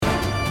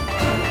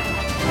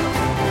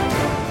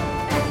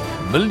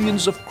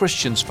millions of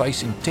Christians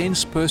face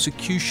intense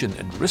persecution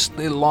and risk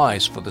their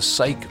lives for the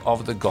sake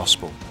of the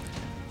gospel.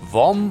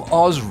 VOM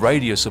Oz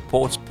Radio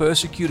supports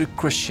persecuted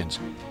Christians,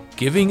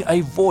 giving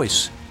a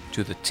voice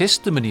to the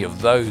testimony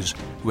of those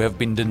who have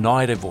been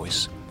denied a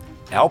voice.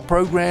 Our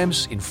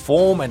programs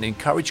inform and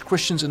encourage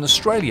Christians in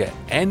Australia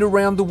and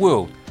around the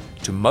world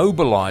to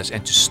mobilize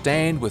and to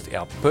stand with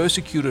our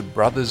persecuted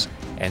brothers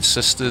and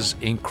sisters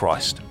in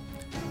Christ.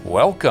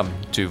 Welcome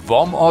to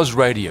VOM Oz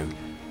Radio,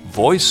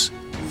 voice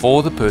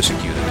for the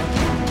persecuted.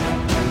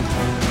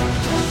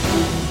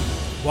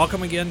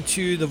 Welcome again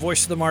to the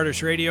Voice of the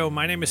Martyrs Radio.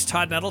 My name is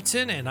Todd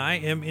Nettleton, and I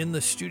am in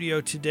the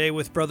studio today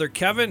with Brother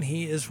Kevin.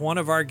 He is one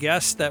of our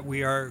guests that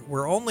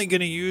we're only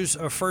going to use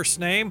a first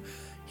name.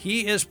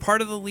 He is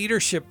part of the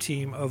leadership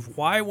team of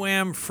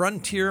YWAM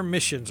Frontier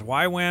Missions.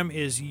 YWAM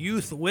is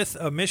Youth with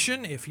a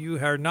Mission. If you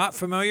are not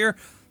familiar,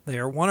 they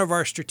are one of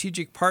our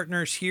strategic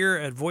partners here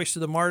at Voice of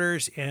the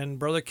Martyrs, and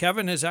Brother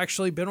Kevin has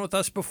actually been with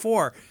us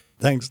before.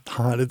 Thanks,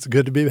 Todd. It's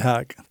good to be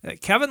back.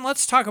 Kevin,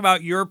 let's talk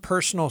about your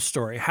personal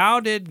story. How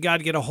did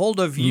God get a hold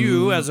of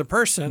you as a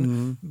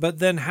person, but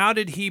then how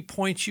did he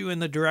point you in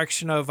the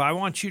direction of, I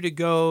want you to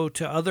go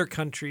to other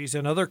countries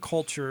and other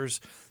cultures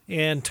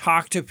and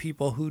talk to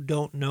people who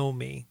don't know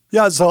me?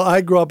 Yeah, so I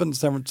grew up in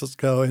San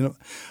Francisco in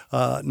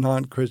a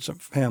non-Christian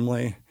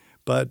family,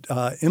 but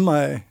in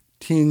my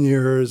teen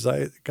years,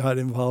 I got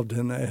involved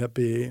in a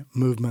hippie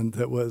movement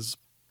that was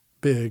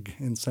big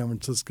in San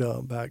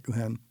Francisco back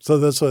then. So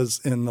this was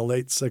in the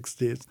late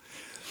 60s.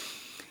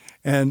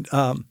 And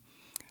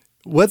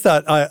with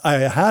that, I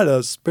had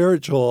a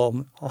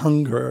spiritual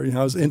hunger.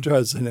 I was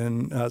interested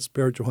in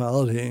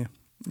spirituality.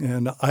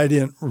 And I'd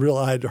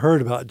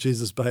heard about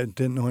Jesus, but I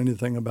didn't know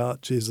anything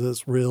about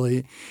Jesus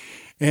really.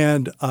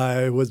 And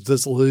I was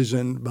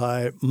disillusioned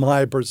by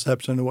my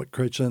perception of what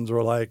Christians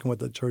were like and what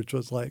the church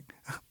was like.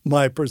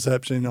 My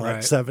perception,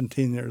 at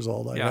 17 years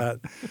old,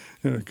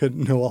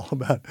 couldn't know all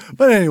about it.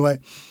 But anyway,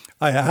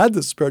 I had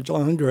this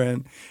spiritual hunger,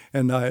 and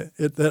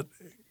that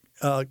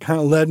kind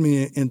of led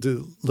me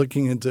into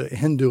looking into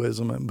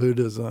Hinduism and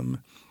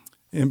Buddhism,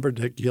 in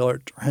particular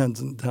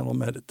transcendental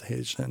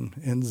meditation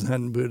and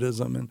Zen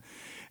Buddhism.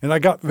 And I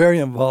got very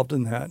involved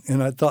in that,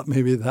 and I thought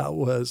maybe that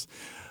was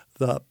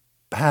the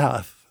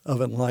path of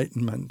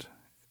enlightenment,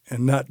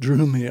 and that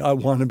drew me. I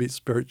want to be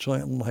spiritually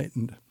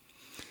enlightened.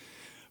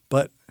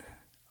 But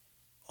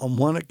on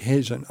one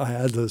occasion, I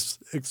had this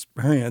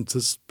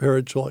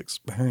spiritual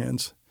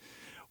experience,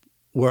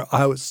 where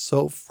I was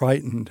so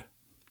frightened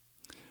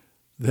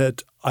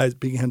that I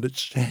began to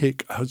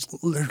shake. I was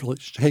literally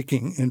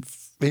shaking in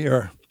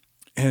fear,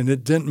 and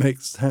it didn't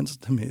make sense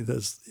to me,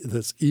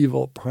 this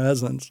evil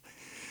presence.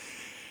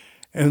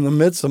 And in the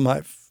midst of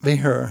my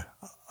fear,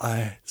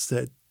 I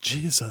said,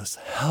 Jesus,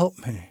 help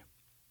me.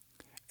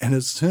 And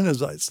as soon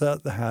as I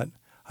said that,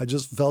 I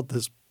just felt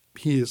this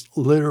peace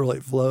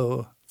literally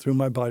flow through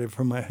my body,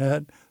 from my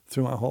head,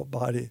 through my whole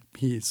body,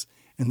 peace.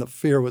 And the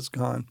fear was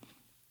gone.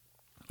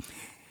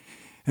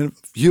 And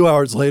a few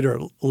hours later,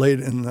 late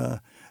in the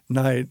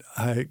night,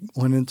 I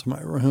went into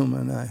my room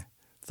and I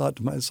thought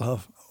to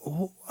myself,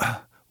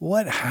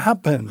 what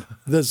happened?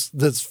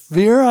 This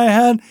fear I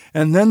had,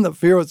 and then the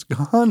fear was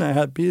gone. I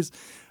had peace.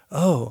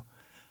 I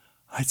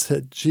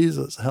said,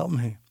 Jesus, help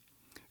me.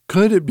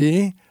 Could it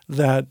be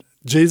that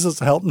Jesus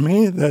helped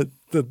me, that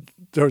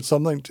there's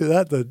something to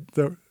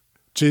that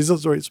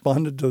Jesus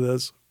responded to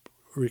this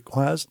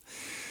request?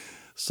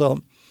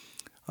 So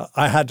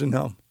I had to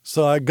know.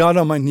 So I got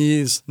on my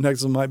knees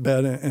next to my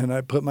bed and I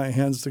put my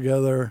hands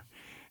together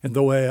in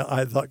the way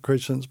I thought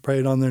Christians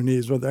prayed, on their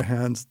knees with their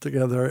hands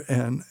together.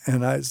 And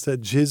I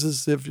said,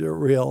 Jesus, if you're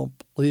real,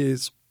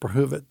 please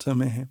prove it to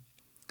me.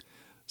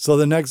 So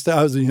the next day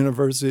I was a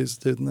university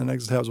student. The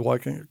next day I was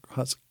walking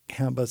across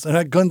campus, and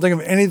I couldn't think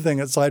of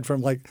anything aside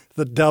from like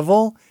the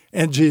devil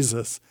and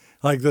Jesus,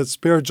 like the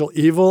spiritual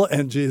evil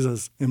and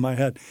Jesus in my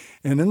head.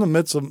 And in the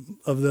midst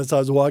of this, I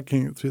was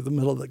walking through the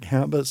middle of the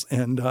campus,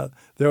 and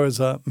there was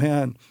a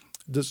man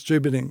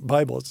distributing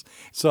Bibles.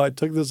 So I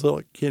took this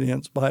little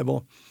Gideon's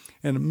Bible,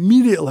 and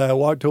immediately I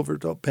walked over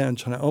to a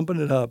bench and I opened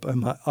it up, and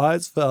my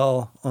eyes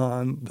fell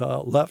on the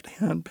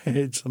left-hand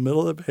page, the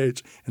middle of the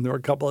page, and there were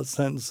a couple of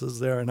sentences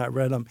there, and I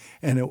read them,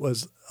 and it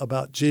was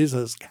about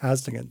Jesus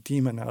casting a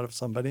demon out of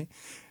somebody.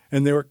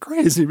 And they were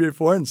crazy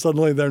before, and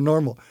suddenly they're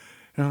normal.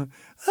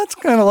 That's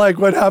kind of like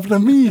what happened to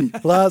me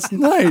last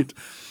night.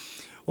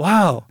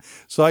 Wow.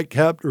 So I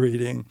kept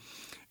reading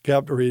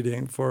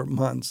for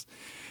months.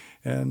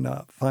 And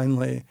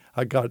finally,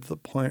 I got to the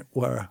point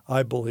where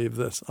I believe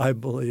this. I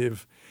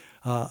believe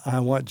I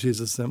want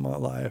Jesus in my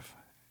life.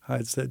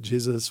 I said,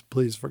 Jesus,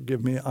 please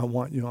forgive me. I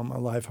want you in my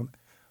life.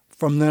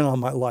 From then on,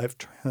 my life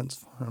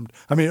transformed.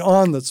 I mean,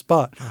 on the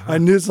spot. I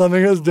knew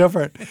something was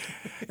different.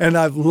 And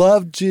I've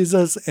loved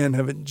Jesus and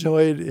have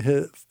enjoyed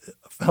his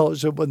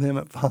fellowship with him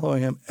and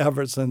following him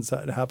ever since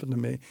that happened to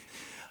me.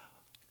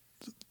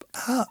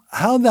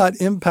 How that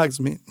impacts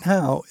me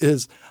now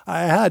is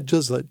I had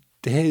just a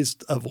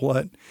taste of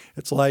what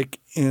it's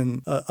like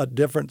in a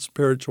different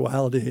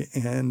spirituality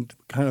and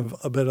kind of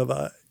a bit of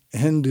a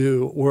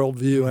Hindu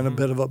worldview and a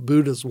bit of a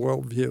Buddhist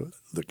worldview,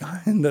 the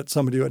kind that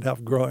somebody would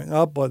have growing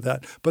up with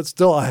that. But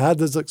still, I had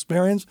this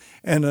experience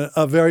and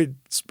a very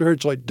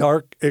spiritually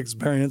dark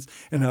experience.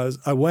 And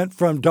I went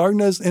from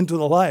darkness into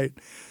the light.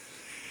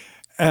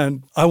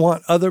 And I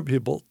want other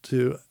people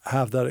to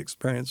have that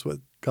experience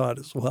with God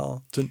as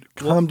well, to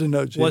come to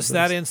know Jesus. Was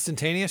that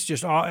instantaneous?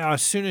 Just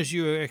as soon as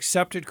you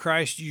accepted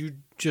Christ, you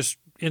just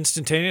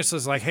instantaneous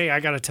was like, hey, I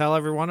got to tell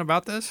everyone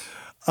about this?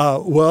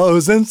 Well, it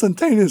was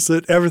instantaneous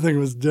that everything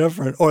was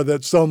different, or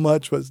that so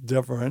much was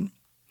different.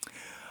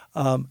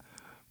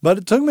 But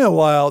it took me a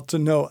while to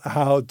know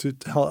how to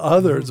tell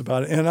others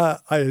about it. And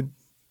I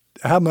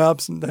had my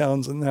ups and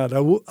downs in that.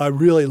 I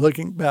really,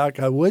 looking back,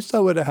 I wish I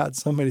would have had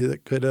somebody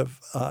that could have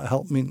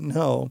helped me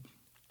know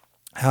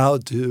how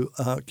to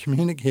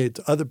communicate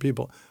to other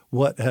people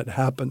what had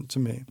happened to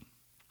me.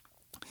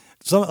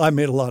 So I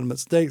made a lot of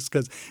mistakes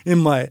because in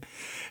my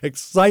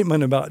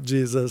excitement about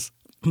Jesus,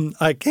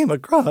 I came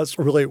across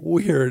really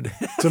weird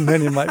to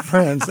many of my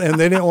friends, and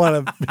they didn't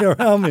want to be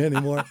around me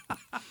anymore.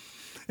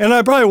 And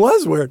I probably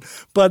was weird,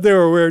 but they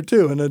were weird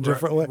too in a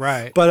different way.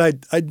 Right.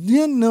 But I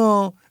didn't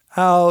know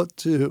how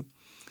to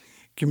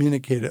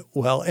communicate it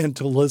well and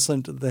to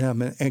listen to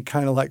them and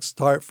kind of like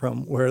start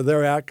from where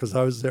they're at, because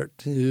I was there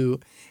too,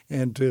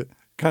 and to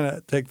kind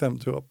of take them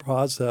to a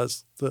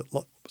process that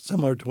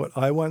similar to what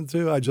I went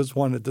through. I just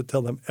wanted to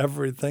tell them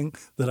everything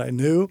that I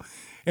knew.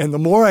 And the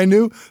more I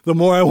knew, the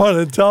more I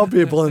wanted to tell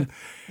people.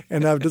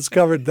 And I've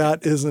discovered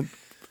that isn't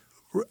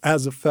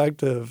as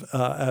effective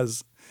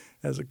as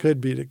it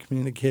could be to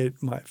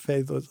communicate my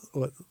faith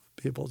with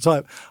people.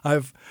 So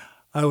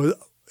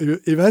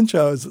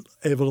eventually I was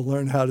able to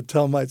learn how to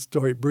tell my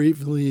story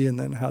briefly, and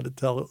then how to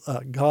tell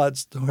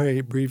God's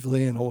story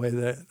briefly in a way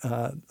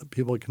that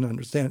people can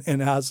understand,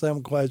 and ask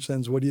them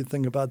questions. What do you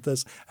think about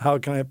this? How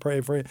can I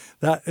pray for you?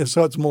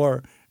 So it's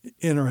more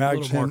interaction.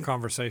 A little more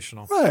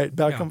conversational. Right,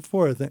 back and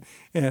forth,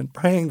 and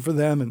praying for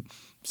them and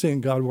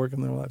seeing God work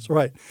in their lives.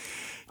 Right.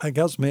 I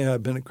guess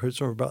I've been a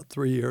Christian for about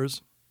 3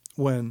 years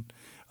when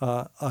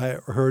I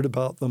heard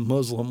about the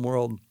Muslim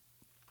world,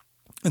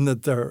 and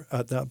that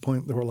at that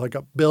point there were like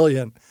 1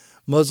 billion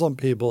Muslim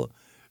people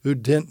who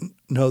didn't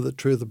know the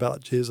truth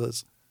about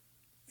Jesus.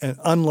 And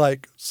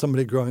unlike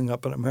somebody growing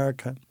up in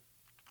America,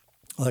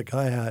 like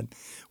I had,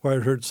 where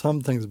I'd heard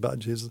some things about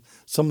Jesus,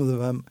 some of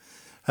them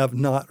have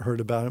not heard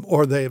about him,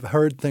 or they've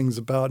heard things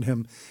about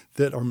him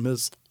that are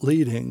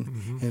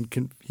misleading and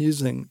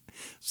confusing,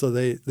 so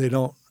they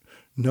don't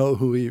know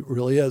who he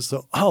really is.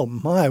 So,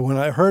 when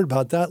I heard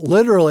about that,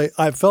 literally,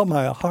 I felt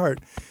my heart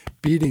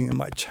beating in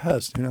my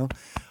chest,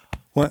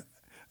 When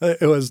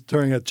it was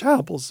during a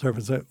chapel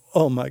service,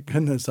 oh my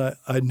goodness,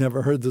 I'd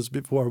never heard this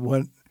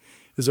before.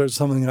 Is there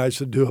something I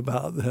should do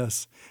about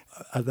this?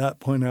 At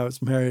that point, I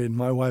was married, and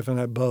my wife and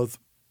I both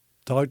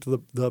talked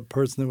to the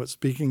person who was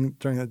speaking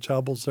during the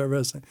chapel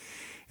service,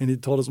 and he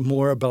told us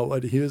more about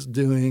what he was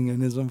doing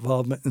and his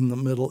involvement in the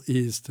Middle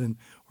East. And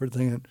we're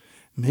thinking,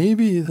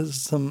 maybe this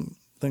is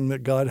something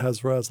that God has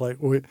for us. Like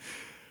we'd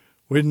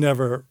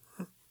never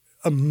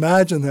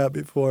imagined that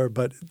before,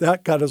 but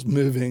that got us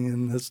moving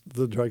in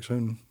the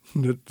direction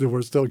that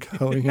we're still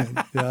going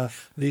in. Yeah.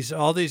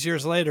 All these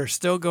years later,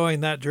 still going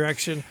that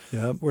direction.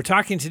 Yep. We're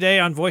talking today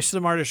on Voice of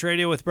the Martyrs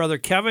Radio with Brother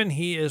Kevin.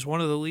 He is one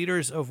of the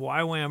leaders of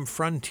YWAM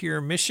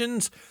Frontier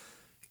Missions.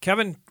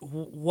 Kevin,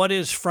 what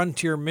is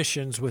Frontier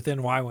Missions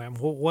within YWAM?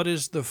 What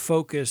is the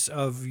focus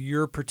of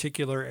your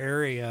particular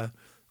area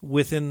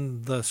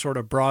within the sort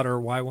of broader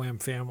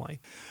YWAM family?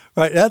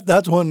 Right.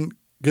 That's one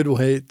good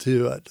way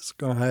to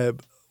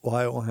describe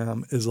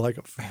YWAM, is like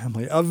a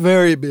family, a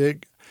very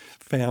big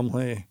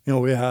family.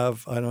 We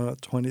have,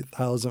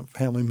 20,000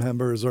 family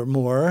members or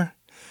more.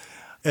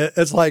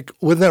 It's like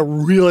with a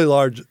really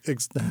large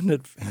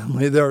extended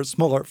family, there are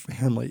smaller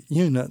family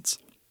units.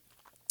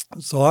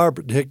 So our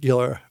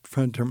particular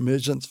Frontier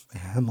Missions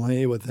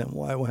family within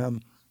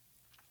YWAM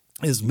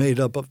is made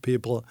up of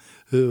people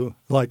who,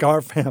 like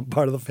our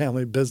part of the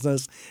family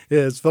business,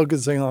 is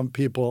focusing on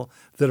people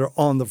that are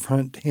on the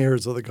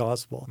frontiers of the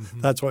gospel.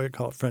 That's why we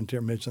call it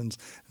Frontier Missions.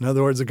 In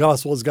other words, the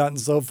gospel has gotten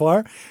so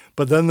far,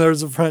 but then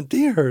there's the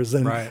frontiers,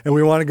 and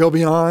we want to go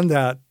beyond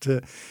that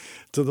to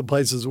the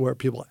places where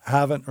people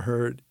haven't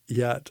heard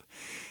yet.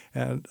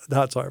 And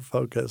that's our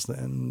focus.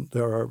 And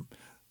there are,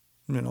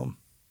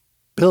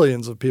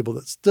 billions of people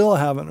that still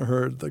haven't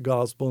heard the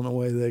gospel in a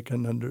way they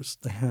can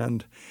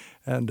understand.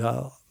 And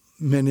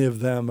many of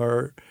them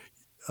are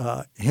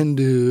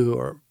Hindu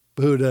or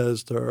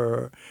Buddhist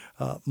or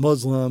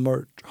Muslim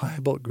or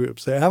tribal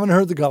groups. They haven't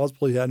heard the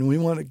gospel yet, and we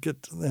want to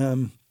get to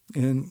them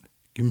and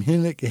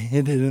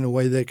communicate it in a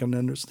way they can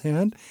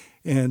understand,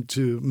 and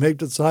to make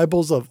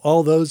disciples of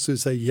all those who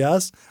say,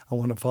 yes, I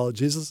want to follow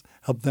Jesus,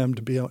 help them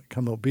to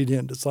become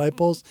obedient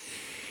disciples,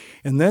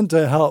 and then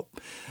to help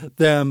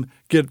them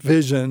get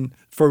vision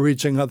for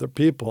reaching other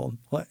people,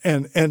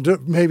 and to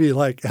maybe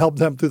help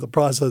them through the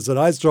process that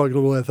I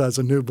struggled with as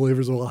a new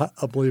believer,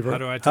 a believer. How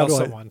do I tell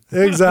someone?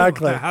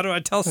 Exactly. How do I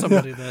tell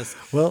somebody this?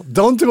 Well,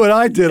 don't do what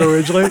I did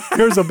originally.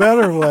 Here's a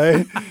better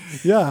way.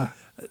 Yeah.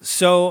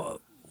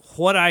 So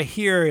what I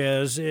hear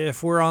is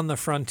if we're on the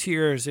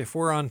frontiers, if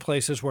we're on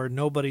places where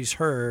nobody's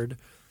heard,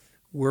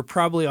 we're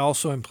probably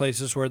also in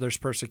places where there's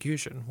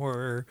persecution,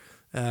 where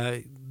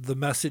the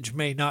message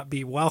may not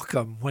be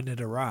welcome when it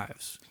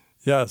arrives.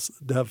 Yes,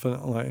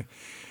 definitely.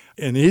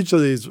 In each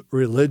of these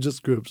religious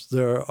groups,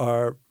 there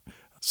are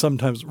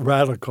sometimes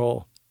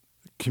radical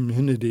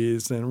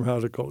communities and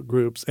radical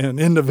groups and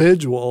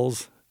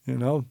individuals,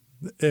 and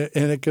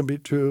it can be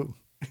true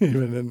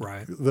even in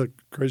the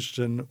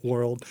Christian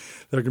world.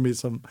 There can be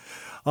some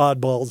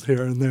oddballs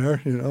here and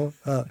there,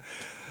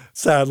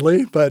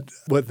 sadly. But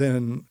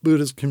within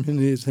Buddhist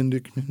communities,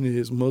 Hindu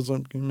communities,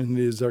 Muslim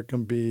communities, there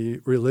can be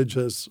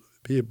religious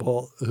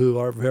people who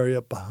are very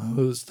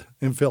opposed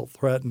and feel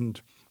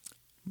threatened.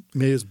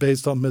 Maybe it's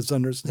based on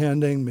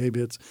misunderstanding.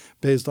 Maybe it's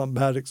based on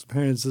bad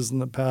experiences in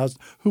the past.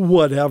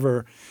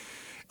 Whatever.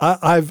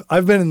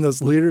 I've been in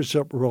this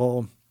leadership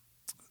role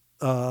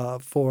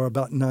for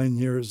about 9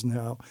 years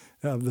now,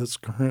 this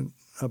current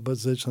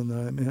position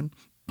that I'm in.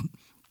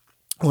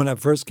 When I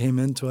first came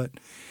into it,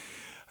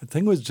 I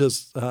think it was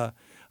just,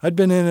 I'd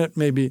been in it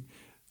maybe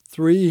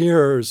 3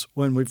 years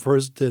when we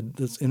first did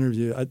this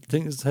interview. I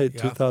think it's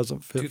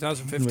 2015.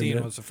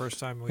 2015 was the first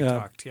time we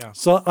talked, yeah.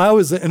 So I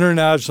was the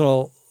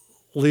international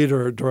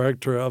leader,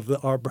 director of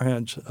our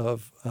branch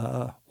of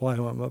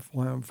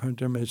YWAM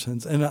Frontier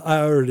Missions, and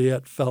I already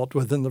had felt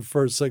within the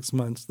first 6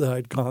 months that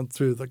I'd gone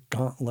through the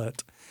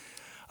gauntlet.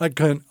 I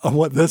couldn't,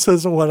 this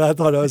isn't what I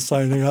thought I was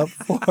signing up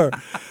for.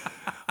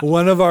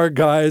 One of our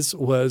guys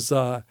was,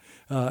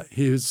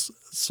 he was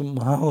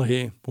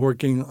Somali,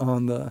 working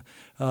on the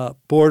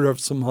border of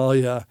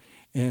Somalia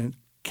and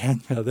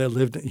Kenya.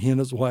 He and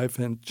his wife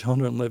and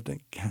children lived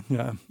in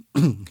Kenya.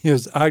 He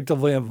was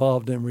actively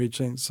involved in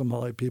reaching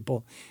Somali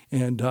people.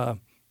 And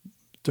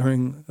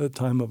during the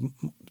time of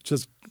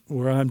just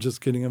where I'm just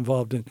getting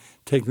involved in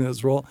taking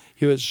this role,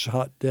 he was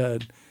shot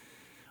dead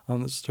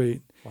on the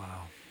street.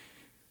 Wow.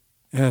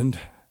 And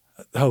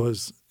that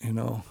was,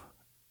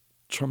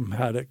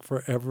 traumatic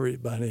for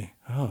everybody.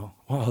 Oh,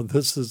 wow,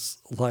 this is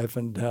life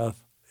and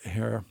death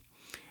here.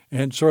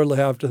 And shortly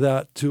after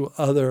that, 2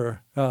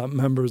 other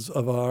members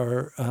of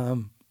our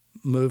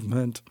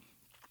movement,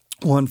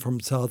 one from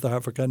South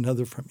Africa,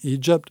 another from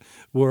Egypt,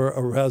 were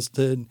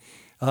arrested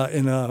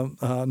in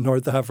a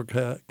North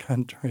Africa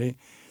country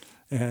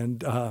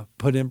and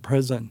put in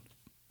prison,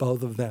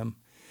 both of them.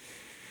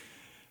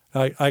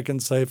 I can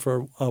say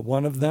for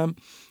one of them,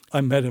 I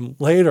met him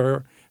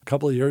later, a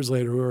couple of years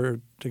later. We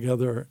were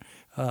together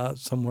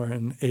somewhere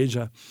in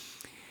Asia.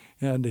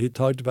 And he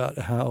talked about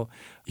how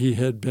he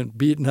had been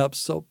beaten up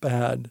so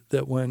bad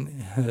that when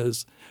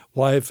his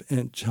wife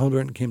and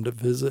children came to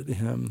visit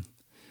him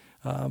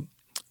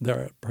there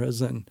at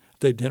prison,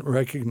 they didn't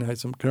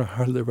recognize him, could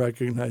hardly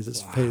recognize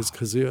his face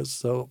because he was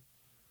so,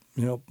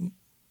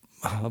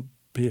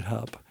 beat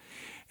up.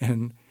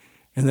 And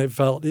they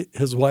felt,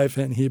 his wife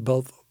and he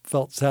both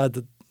felt sad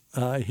that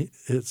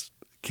his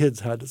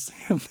kids had to see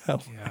him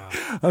that way.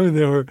 Yeah. I mean,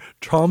 they were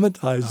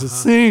traumatized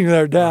just seeing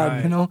their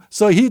dad,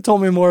 So he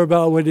told me more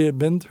about what he had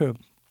been through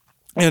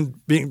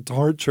and being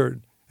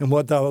tortured and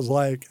what that was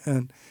like.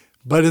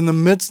 But in the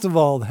midst of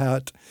all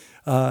that,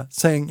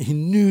 saying he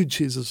knew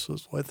Jesus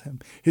was with him.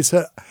 He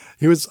said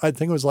I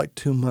think it was like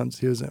 2 months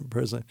he was in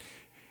prison.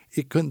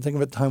 He couldn't think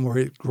of a time where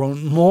he'd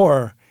grown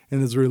more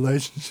in his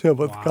relationship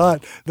with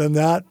God than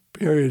that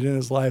period in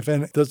his life.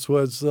 And this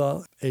was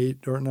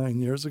 8 or 9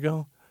 years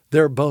ago.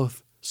 They're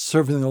both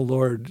serving the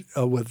Lord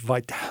with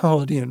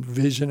vitality and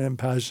vision and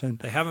passion.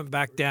 They haven't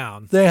backed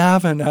down. They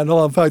haven't at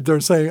all. In fact,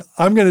 they're saying,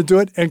 I'm going to do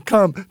it, and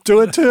come,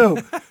 do it too.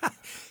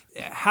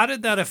 How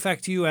did that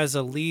affect you as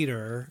a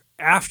leader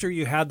after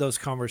you had those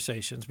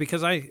conversations?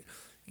 Because I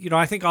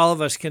think all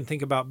of us can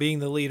think about being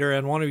the leader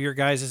and one of your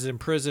guys is in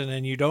prison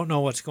and you don't know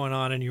what's going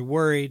on and you're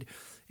worried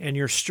and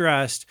you're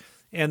stressed.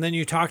 And then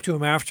you talk to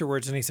him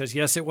afterwards and he says,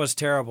 yes, it was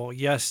terrible.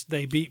 Yes,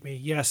 they beat me.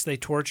 Yes, they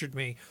tortured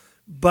me.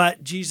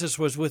 But Jesus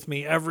was with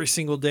me every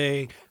single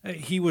day.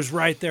 He was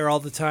right there all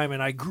the time,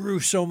 and I grew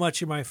so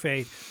much in my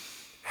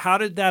faith. How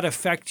did that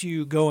affect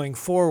you going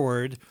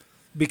forward?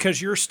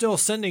 Because you're still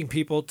sending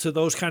people to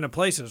those kind of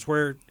places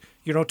where,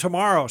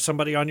 tomorrow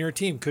somebody on your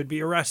team could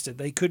be arrested.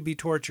 They could be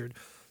tortured.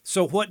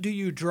 So what do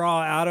you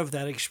draw out of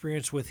that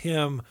experience with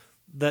him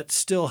that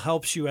still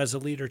helps you as a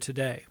leader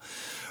today?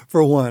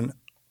 For one,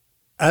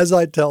 as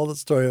I tell the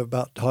story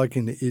about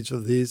talking to each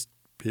of these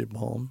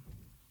people,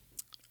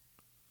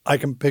 I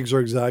can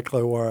picture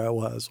exactly where I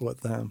was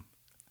with them.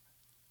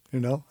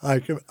 I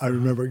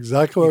remember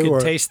exactly where we were.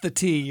 You can taste the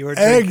tea you were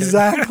drinking.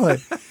 Exactly.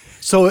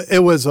 So it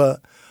was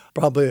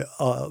probably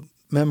a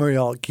memory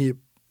I'll keep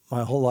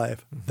my whole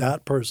life,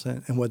 that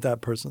person and what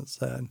that person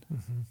said.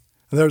 Mm-hmm.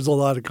 And there's a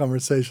lot of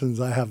conversations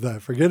I have that I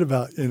forget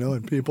about,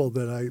 and people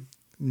that I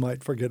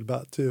might forget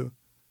about too.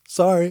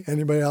 Sorry,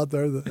 anybody out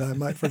there that I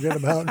might forget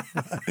about.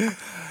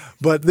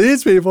 But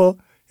these people,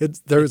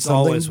 there's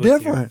something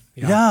different.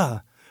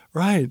 Yeah.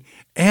 Right.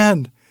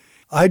 And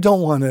I don't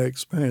want to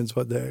experience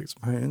what they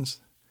experience.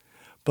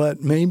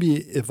 But maybe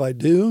if I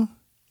do,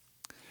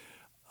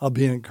 I'll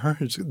be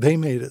encouraged. They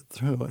made it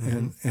through,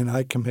 and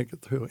I can make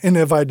it through. And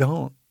if I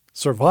don't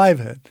survive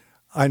it,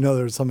 I know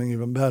there's something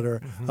even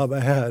better up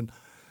ahead.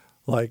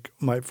 Like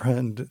my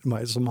friend,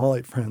 my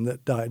Somali friend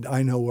that died,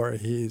 I know where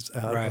he's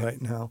at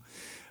right now.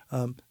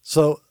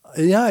 So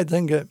I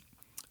think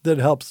that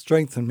helps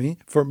strengthen me,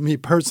 for me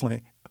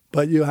personally.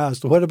 But you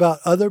asked, what about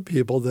other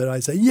people that I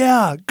say,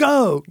 yeah,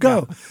 go?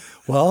 Yeah.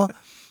 Well,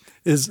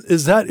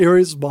 is that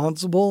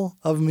irresponsible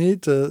of me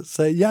to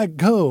say, yeah,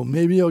 go?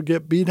 Maybe you'll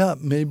get beat up.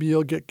 Maybe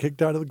you'll get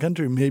kicked out of the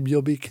country. Maybe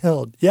you'll be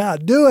killed. Yeah,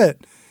 do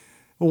it.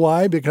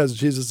 Why? Because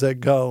Jesus said,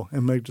 go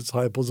and make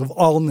disciples of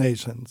all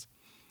nations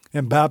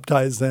and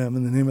baptize them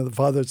in the name of the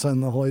Father, Son,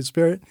 and the Holy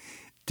Spirit,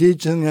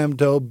 teaching them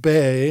to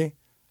obey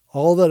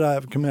all that I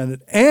have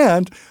commanded.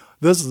 And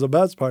this is the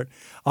best part,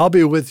 I'll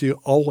be with you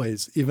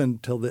always, even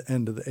till the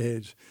end of the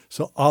age.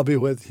 So I'll be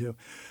with you.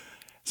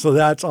 So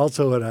that's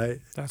also what I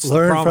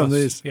learned from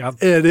these. Yep.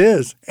 It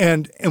is.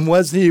 And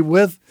was he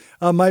with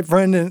my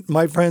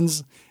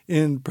friends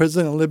in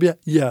prison in Libya?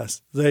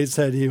 Yes, they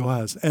said he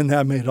was. And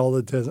that made all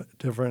the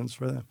difference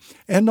for them.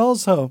 And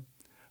also,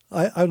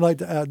 I'd like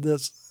to add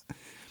this.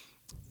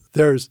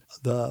 There's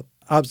the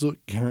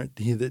absolute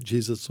guarantee that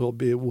Jesus will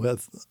be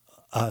with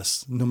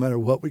us no matter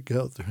what we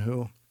go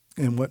through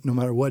and no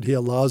matter what he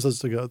allows us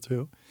to go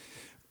through,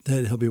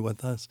 that he'll be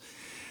with us.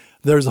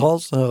 There's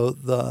also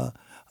the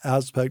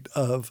aspect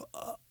of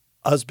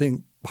us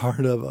being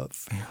part of a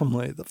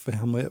family, the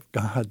family of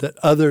God, that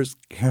others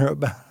care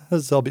about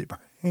us. They'll be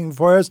praying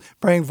for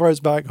us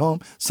back home.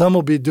 Some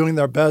will be doing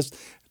their best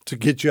to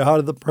get you out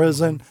of the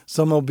prison.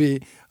 Some will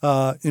be,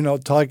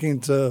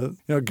 talking to,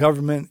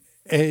 government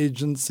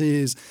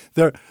agencies.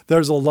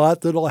 There's a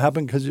lot that'll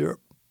happen because you're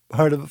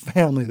part of a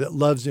family that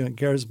loves you and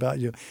cares about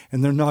you,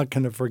 and they're not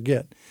going to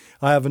forget.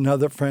 I have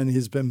another friend,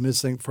 he's been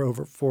missing for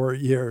over 4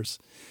 years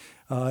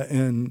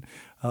in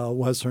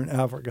Western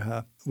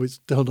Africa. We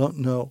still don't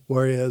know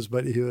where he is,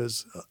 but he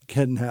was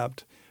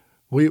kidnapped.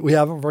 We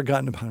haven't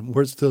forgotten about him.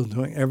 We're still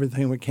doing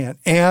everything we can.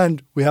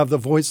 And we have the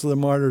Voice of the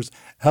Martyrs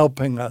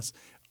helping us,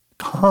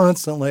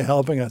 constantly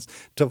helping us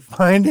to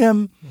find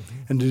him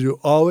and to do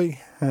all we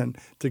can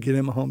to get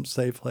him home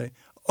safely.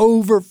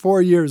 Over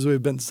 4 years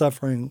we've been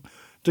suffering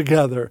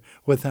together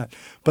with that.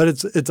 But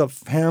it's a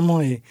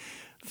family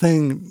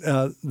thing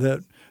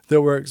that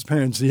we're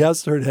experiencing.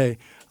 Yesterday,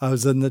 I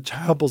was in the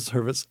chapel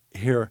service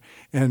here,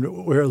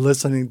 and we're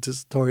listening to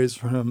stories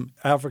from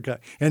Africa.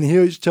 And he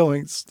was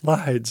showing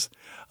slides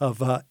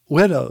of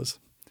widows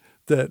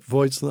that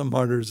Voice of the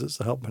Martyrs is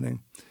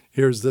helping.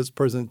 Here's this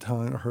person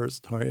telling her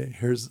story.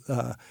 Here's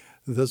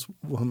this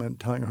woman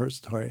telling her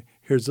story.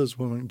 Here's this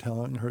woman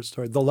telling her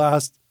story. The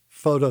last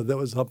photo that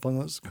was up on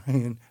the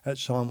screen as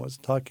Sean was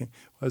talking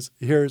was,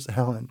 here's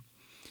Helen.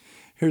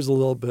 Here's a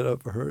little bit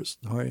of her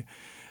story.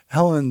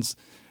 Helen's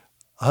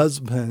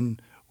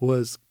husband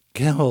was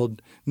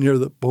killed near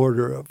the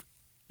border of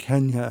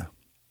Kenya.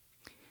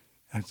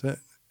 I said,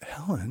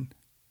 Helen,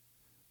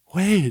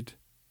 wait,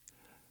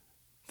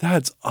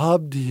 that's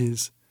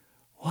Abdi's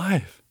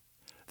wife.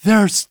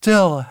 They're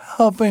still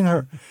helping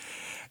her.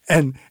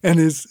 And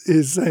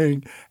he's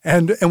saying,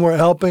 and we're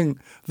helping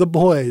the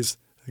boys.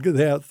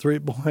 They have 3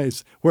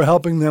 boys. We're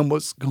helping them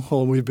with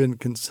school. We've been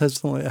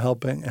consistently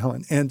helping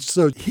Helen. And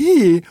so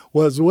he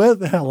was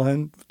with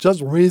Helen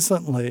just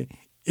recently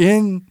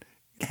in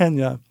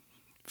Kenya,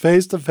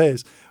 face to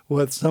face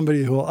with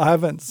somebody who I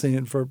haven't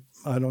seen for,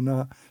 I don't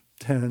know,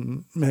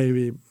 10,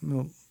 maybe,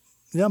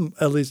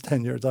 at least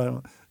 10 years.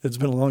 It's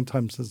been a long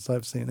time since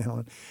I've seen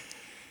Helen.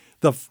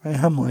 The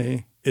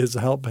family is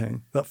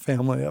helping. The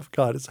family of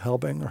God is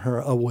helping her,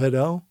 a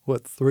widow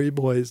with 3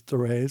 boys to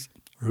raise,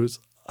 whose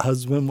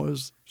husband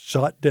was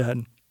shot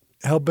dead,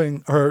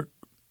 helping her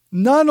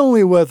not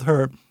only with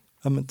her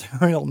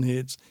material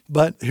needs,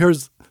 but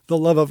here's the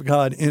love of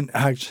God in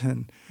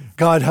action.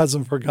 God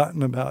hasn't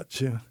forgotten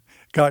about you.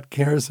 God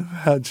cares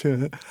about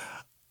you.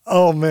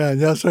 Oh, man,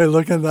 yesterday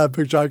looking at that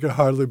picture, I could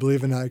hardly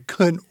believe it. And I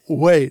couldn't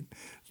wait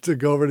to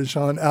go over to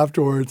Sean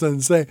afterwards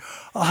and say,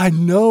 I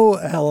know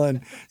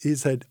Helen. He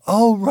said,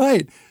 oh,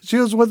 right. She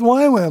was with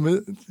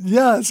YWAM.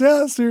 Yes,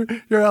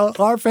 you're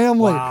our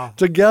family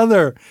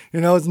together.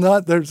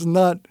 There's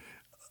not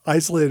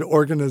isolated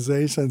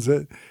organizations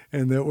and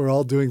that we're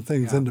all doing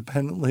things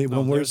independently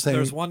when we're saying.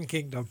 There's one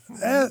kingdom.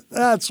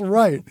 That's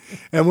right.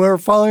 And we're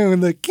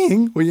following the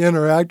king. We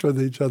interact with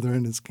each other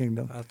in his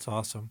kingdom. That's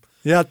awesome.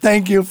 Yeah,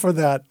 thank you for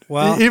that.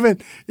 Well,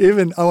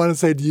 even I want to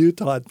say to you,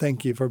 Todd,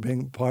 thank you for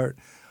being part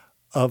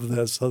of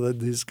this so that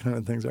these kind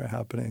of things are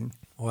happening.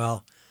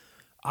 Well,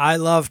 I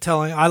love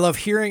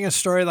hearing a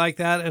story like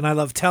that, and I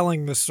love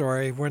telling the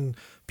story. When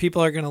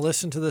people are going to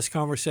listen to this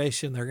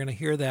conversation, they're going to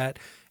hear that.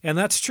 And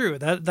that's true.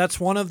 That's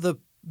one of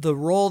the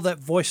role that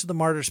Voice of the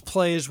Martyrs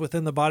plays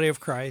within the body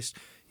of Christ,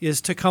 is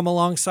to come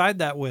alongside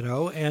that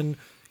widow and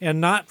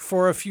not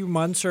for a few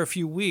months or a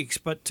few weeks,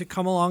 but to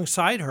come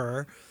alongside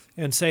her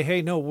and say,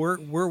 hey, no,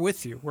 we're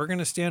with you. We're going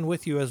to stand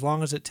with you as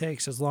long as it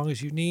takes, as long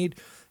as you need.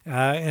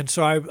 And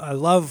so I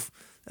love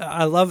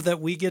that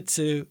we get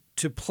to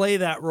play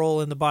that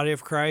role in the body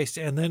of Christ,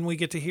 and then we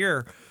get to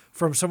hear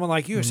from someone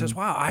like you who says,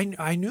 wow,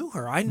 I knew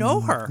her. I know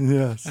her.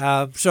 Yes.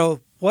 So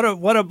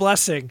what a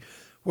blessing.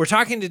 We're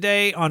talking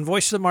today on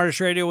Voice of the Martyrs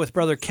Radio with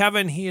Brother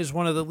Kevin. He is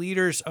one of the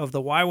leaders of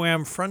the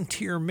YWAM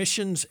Frontier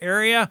Missions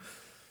area.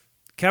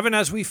 Kevin,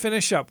 as we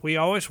finish up, we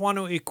always want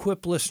to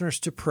equip listeners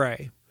to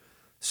pray.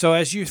 So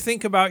as you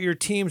think about your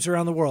teams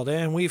around the world,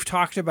 and we've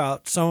talked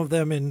about some of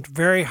them in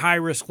very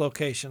high-risk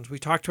locations. We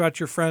talked about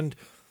your friend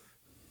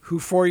who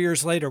 4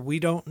 years later, we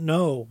don't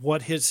know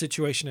what his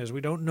situation is.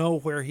 We don't know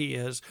where he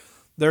is.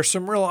 There's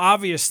some real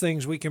obvious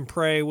things we can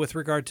pray with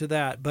regard to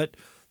that. But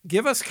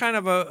give us kind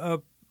of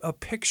a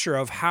picture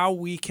of how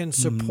we can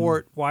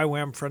support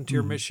YWAM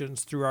Frontier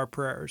Missions through our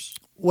prayers.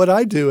 What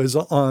I do is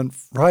on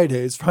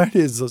Fridays. Friday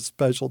is a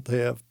special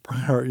day of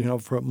prayer,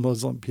 for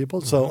Muslim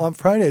people. So on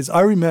Fridays,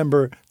 I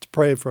remember to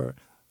pray for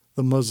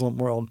the Muslim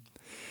world.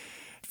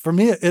 For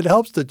me, it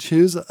helps to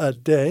choose a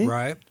day.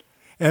 Right.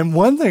 And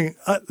one thing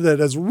that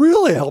has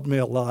really helped me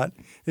a lot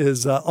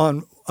is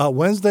on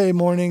Wednesday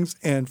mornings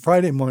and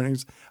Friday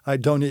mornings, I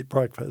don't eat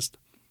breakfast.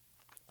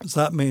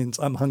 So that means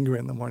I'm hungry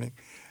in the morning.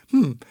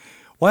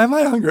 Why am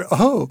I hungry?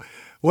 Oh,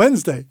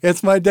 Wednesday.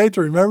 It's my day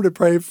to remember to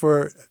pray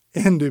for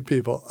Hindu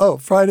people. Oh,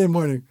 Friday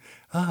morning.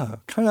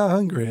 Kind of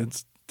hungry.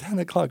 It's 10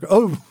 o'clock.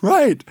 Oh,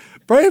 right.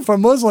 Pray for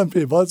Muslim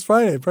people. It's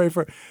Friday. Pray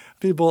for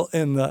people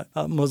in the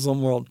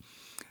Muslim world.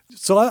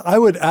 So I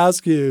would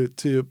ask you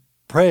to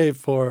pray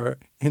for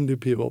Hindu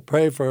people,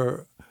 pray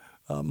for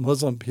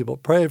Muslim people,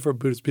 pray for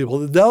Buddhist people.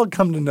 They'll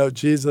come to know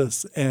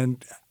Jesus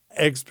and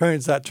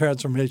experience that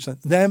transformation,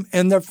 them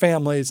and their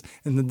families,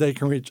 and then they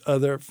can reach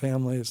other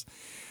families.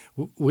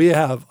 We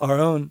have our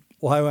own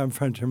YWAM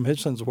Frontier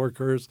Missions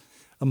workers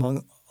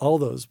among all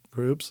those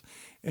groups,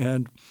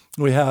 and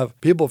we have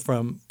people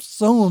from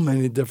so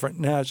many different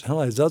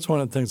nationalities. That's one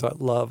of the things I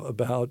love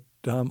about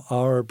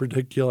our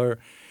particular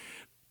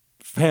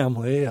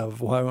family of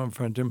YWAM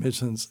Frontier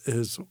Missions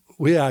is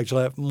we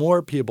actually have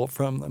more people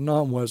from the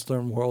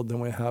non-Western world than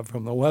we have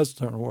from the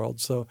Western world.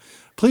 So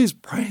please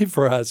pray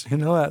for us.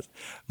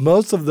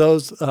 Most of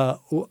those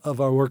of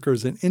our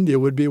workers in India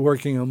would be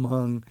working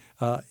among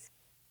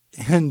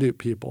Hindu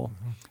people.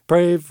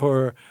 Pray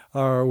for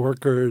our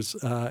workers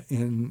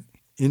in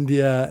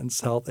India and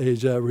South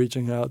Asia,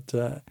 reaching out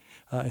to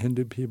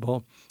Hindu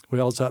people. We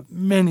also have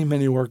many,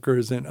 many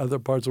workers in other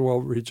parts of the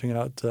world reaching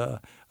out to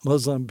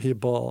Muslim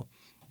people,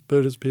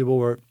 Buddhist people.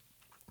 We're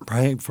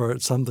praying for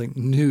something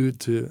new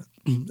to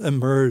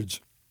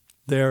emerge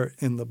there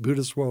in the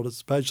Buddhist world,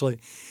 especially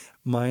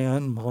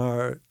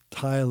Myanmar,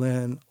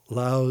 Thailand,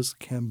 Laos,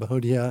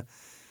 Cambodia,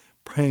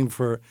 praying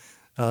for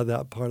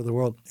that part of the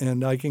world.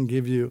 And I can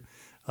give you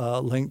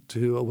a link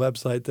to a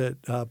website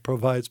that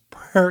provides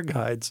prayer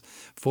guides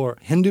for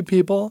Hindu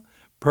people,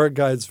 prayer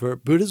guides for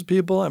Buddhist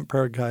people, and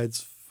prayer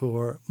guides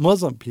for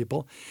Muslim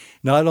people.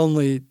 Not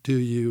only do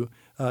you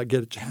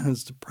get a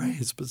chance to pray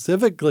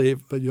specifically,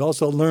 but you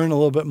also learn a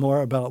little bit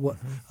more about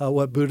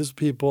what Buddhist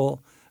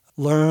people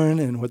learn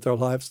and what their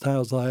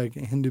lifestyle's like,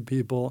 Hindu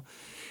people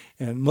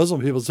and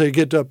Muslim people. So you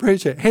get to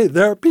appreciate, hey,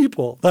 they're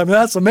people. I mean,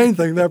 that's the main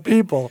thing. They're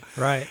people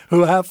right,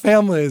 who have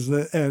families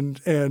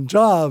and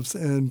jobs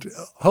and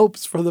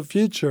hopes for the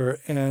future.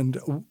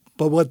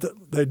 But what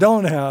they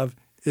don't have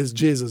is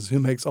Jesus, who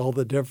makes all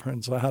the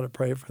difference. So how to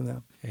pray for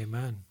them.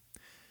 Amen.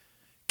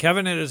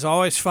 Kevin, it is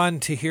always fun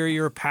to hear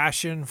your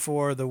passion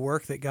for the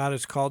work that God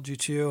has called you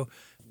to.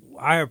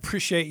 I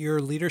appreciate your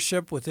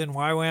leadership within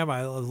YWAM.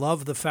 I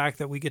love the fact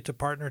that we get to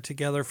partner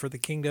together for the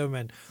kingdom,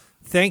 and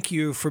thank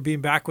you for being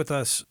back with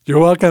us. You're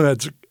welcome.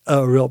 It's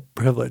a real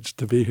privilege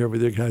to be here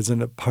with you guys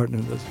and to partner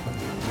this way.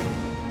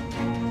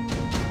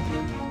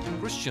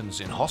 Christians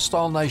in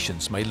hostile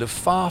nations may live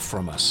far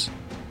from us.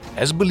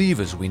 As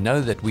believers, we know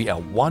that we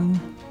are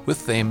one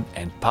with them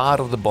and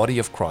part of the body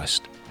of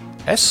Christ.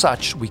 As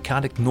such, we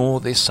can't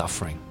ignore their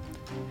suffering.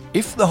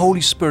 If the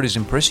Holy Spirit is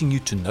impressing you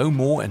to know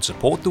more and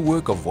support the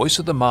work of Voice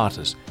of the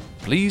Martyrs,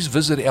 please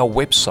visit our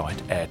website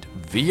at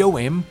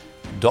vom.com.au.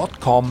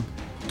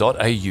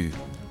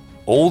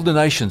 All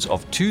donations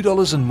of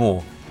 $2 and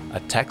more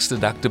are tax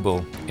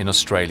deductible in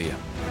Australia.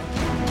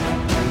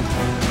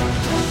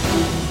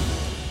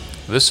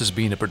 This has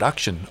been a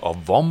production of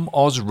VOM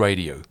Oz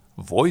Radio,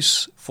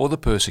 Voice for the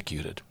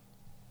Persecuted.